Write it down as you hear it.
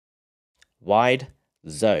wide,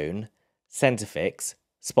 zone, center fix,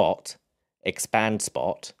 spot, expand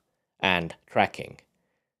spot, and tracking.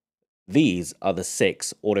 These are the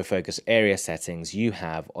 6 autofocus area settings you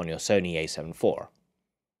have on your Sony A7IV,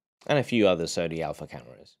 and a few other Sony Alpha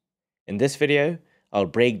cameras. In this video, I'll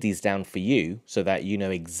break these down for you so that you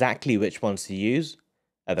know exactly which ones to use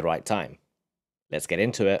at the right time. Let's get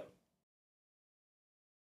into it.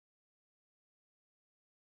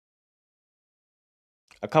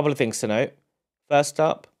 A couple of things to note. First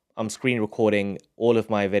up, I'm screen recording all of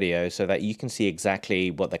my videos so that you can see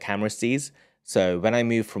exactly what the camera sees. So when I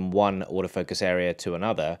move from one autofocus area to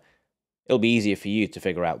another, it'll be easier for you to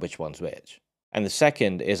figure out which one's which. And the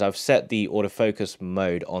second is I've set the autofocus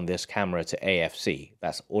mode on this camera to AFC,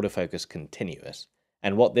 that's autofocus continuous.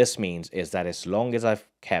 And what this means is that as long as I've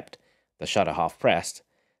kept the shutter half pressed,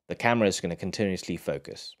 the camera is going to continuously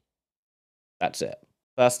focus. That's it.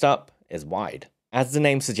 First up is wide. As the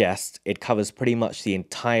name suggests, it covers pretty much the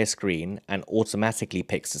entire screen and automatically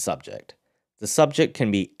picks the subject. The subject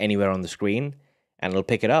can be anywhere on the screen, and it'll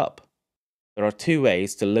pick it up. There are 2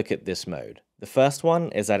 ways to look at this mode. The first one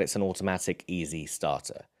is that it's an automatic easy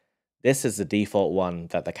starter. This is the default one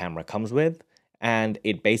that the camera comes with, and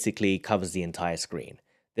it basically covers the entire screen.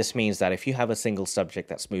 This means that if you have a single subject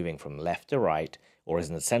that's moving from left to right, or is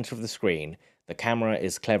in the center of the screen, the camera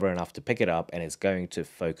is clever enough to pick it up and is going to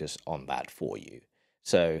focus on that for you.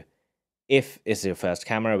 So if it's your first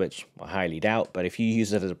camera, which I highly doubt, but if you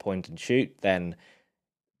use it as a point and shoot, then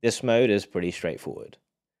this mode is pretty straightforward.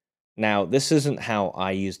 Now, this isn't how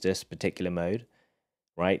I use this particular mode,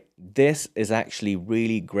 right? This is actually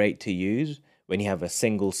really great to use when you have a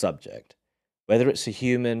single subject. Whether it's a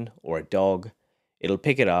human or a dog, it'll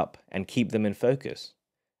pick it up and keep them in focus.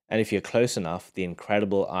 And if you're close enough, the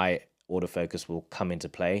incredible eye autofocus will come into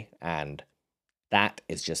play, and that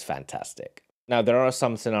is just fantastic. Now, there are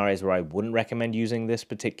some scenarios where I wouldn't recommend using this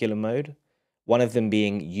particular mode, one of them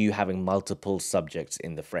being you having multiple subjects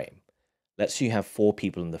in the frame. Let's say you have 4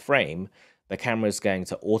 people in the frame, the camera is going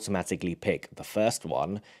to automatically pick the first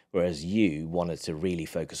one, whereas you wanted to really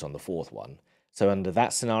focus on the 4th one. So under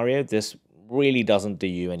that scenario, this really doesn't do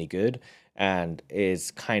you any good and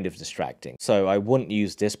is kind of distracting. So I wouldn't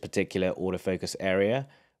use this particular autofocus area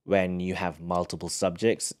when you have multiple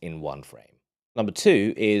subjects in one frame. Number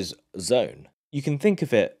 2 is zone. You can think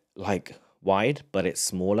of it like wide, but it's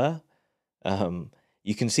smaller.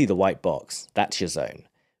 You can see the white box, that's your zone,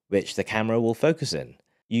 which the camera will focus in.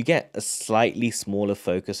 You get a slightly smaller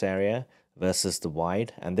focus area versus the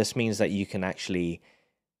wide, and this means that you can actually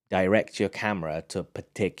direct your camera to a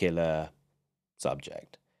particular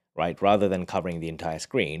subject, right? Rather than covering the entire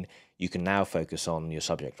screen, you can now focus on your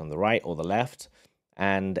subject on the right or the left,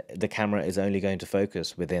 and the camera is only going to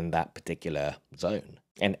focus within that particular zone.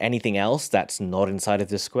 And anything else that's not inside of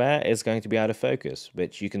this square is going to be out of focus,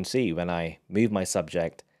 which you can see when I move my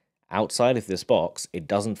subject outside of this box, it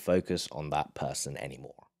doesn't focus on that person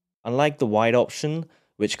anymore. Unlike the wide option,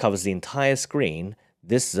 which covers the entire screen,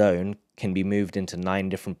 this zone can be moved into 9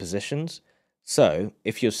 different positions. So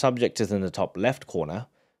if your subject is in the top left corner,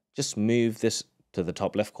 just move this to the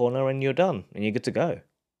top left corner and you're done, and you're good to go.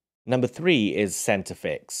 Number 3 is center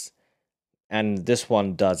fix. And this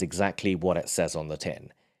one does exactly what it says on the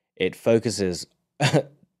tin. It focuses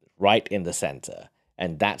right in the center,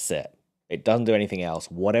 and that's it. It doesn't do anything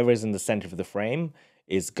else. Whatever is in the center of the frame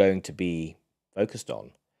is going to be focused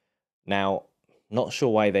on. Now, not sure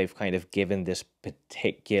why they've kind of given this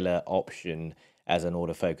particular option as an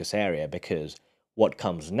autofocus area, because what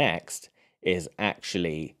comes next is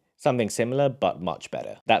actually something similar, but much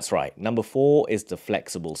better. That's right. Number 4 is the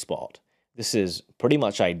flexible spot. This is pretty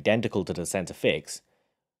much identical to the center fix,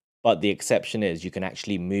 but the exception is you can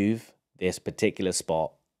actually move this particular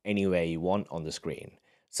spot anywhere you want on the screen.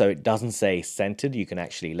 So it doesn't say centered. You can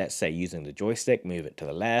actually, let's say using the joystick, move it to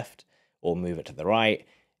the left or move it to the right.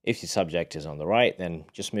 If your subject is on the right, then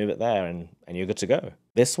just move it there and you're good to go.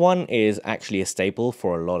 This one is actually a staple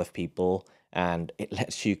for a lot of people, and it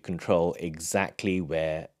lets you control exactly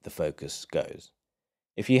where the focus goes.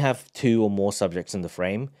 If you have 2 or more subjects in the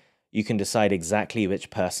frame, you can decide exactly which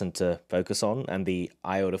person to focus on, and the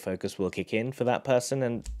eye autofocus will kick in for that person,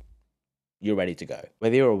 and you're ready to go.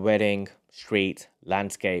 Whether you're a wedding, street,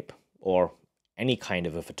 landscape, or any kind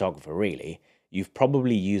of a photographer really, you've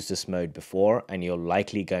probably used this mode before, and you're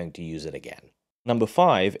likely going to use it again. Number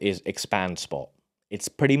 5 is expand spot. It's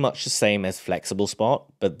pretty much the same as flexible spot,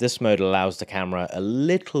 but this mode allows the camera a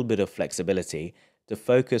little bit of flexibility to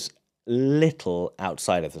focus little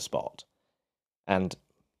outside of the spot. And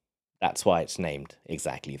that's why it's named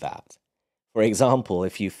exactly that. For example,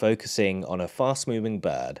 if you're focusing on a fast-moving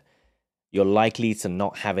bird, you're likely to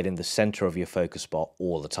not have it in the center of your focus spot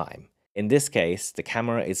all the time. In this case, the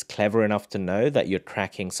camera is clever enough to know that you're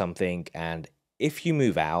tracking something, and if you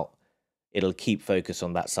move out, it'll keep focus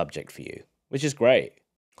on that subject for you, which is great.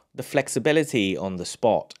 The flexibility on the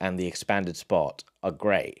spot and the expanded spot are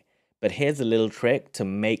great, but here's a little trick to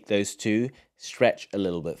make those two stretch a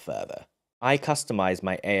little bit further. I customize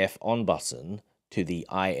my AF on button to the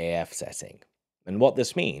IAF setting. And what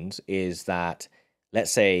this means is that,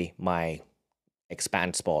 let's say my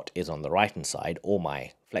expand spot is on the right hand side, or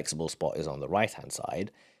my flexible spot is on the right hand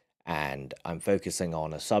side, and I'm focusing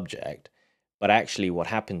on a subject, but actually what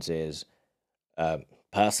happens is a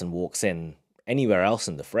person walks in anywhere else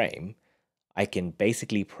in the frame, I can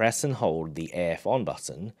basically press and hold the AF on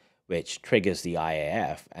button, which triggers the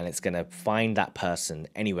IAF, and it's going to find that person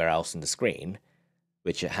anywhere else in the screen,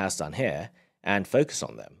 which it has done here, and focus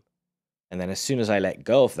on them. And then as soon as I let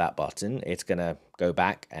go of that button, it's going to go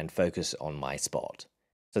back and focus on my spot.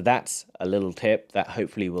 So that's a little tip that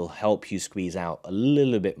hopefully will help you squeeze out a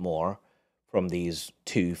little bit more from these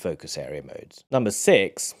two focus area modes. Number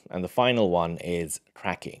 6, and the final one, is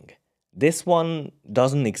tracking. This one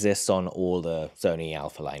doesn't exist on all the Sony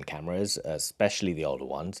Alpha line cameras, especially the older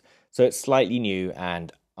ones, so it's slightly new,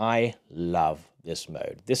 and I love this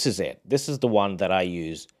mode. This is it. This is the one that I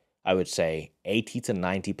use, I would say, 80 to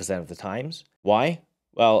 90% of the times. Why?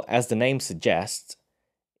 Well, as the name suggests,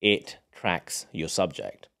 it tracks your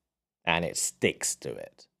subject, and it sticks to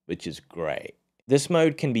it, which is great. This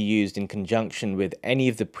mode can be used in conjunction with any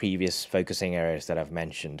of the previous focusing areas that I've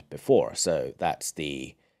mentioned before. So that's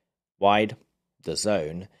the wide, the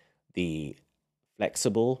zone, the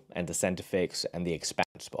flexible, and the center fix, and the expand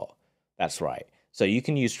spot. That's right. So you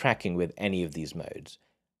can use tracking with any of these modes,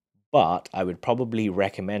 but I would probably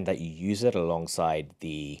recommend that you use it alongside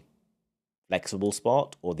the flexible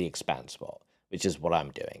spot or the expand spot, which is what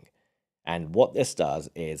I'm doing. And what this does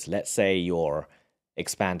is, let's say your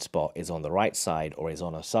expand spot is on the right side or is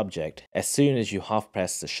on a subject, as soon as you half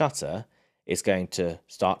press the shutter, it's going to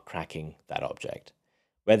start tracking that object.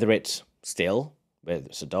 Whether it's still, whether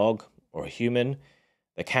it's a dog or a human,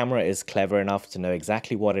 the camera is clever enough to know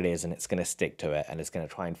exactly what it is, and it's going to stick to it, and it's going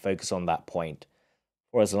to try and focus on that point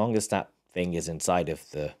for as long as that thing is inside of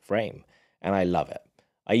the frame. And I love it.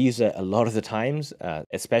 I use it a lot of the times,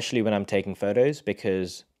 especially when I'm taking photos,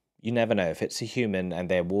 because you never know if it's a human and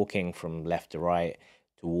they're walking from left to right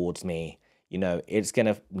towards me, you know, it's going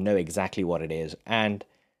to know exactly what it is. And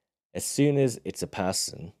as soon as it's a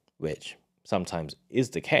person, which sometimes is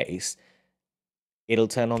the case, it'll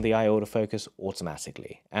turn on the eye autofocus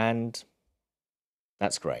automatically. And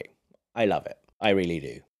that's great. I love it. I really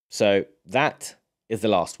do. So that is the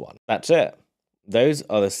last one. That's it. Those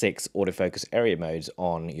are the 6 autofocus area modes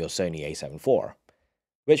on your Sony A7 IV.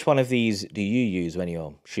 Which one of these do you use when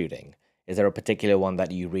you're shooting? Is there a particular one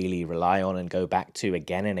that you really rely on and go back to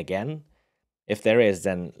again and again? If there is,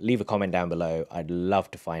 then leave a comment down below. I'd love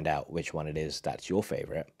to find out which one it is that's your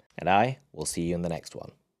favorite. And I will see you in the next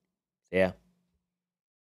one. See ya.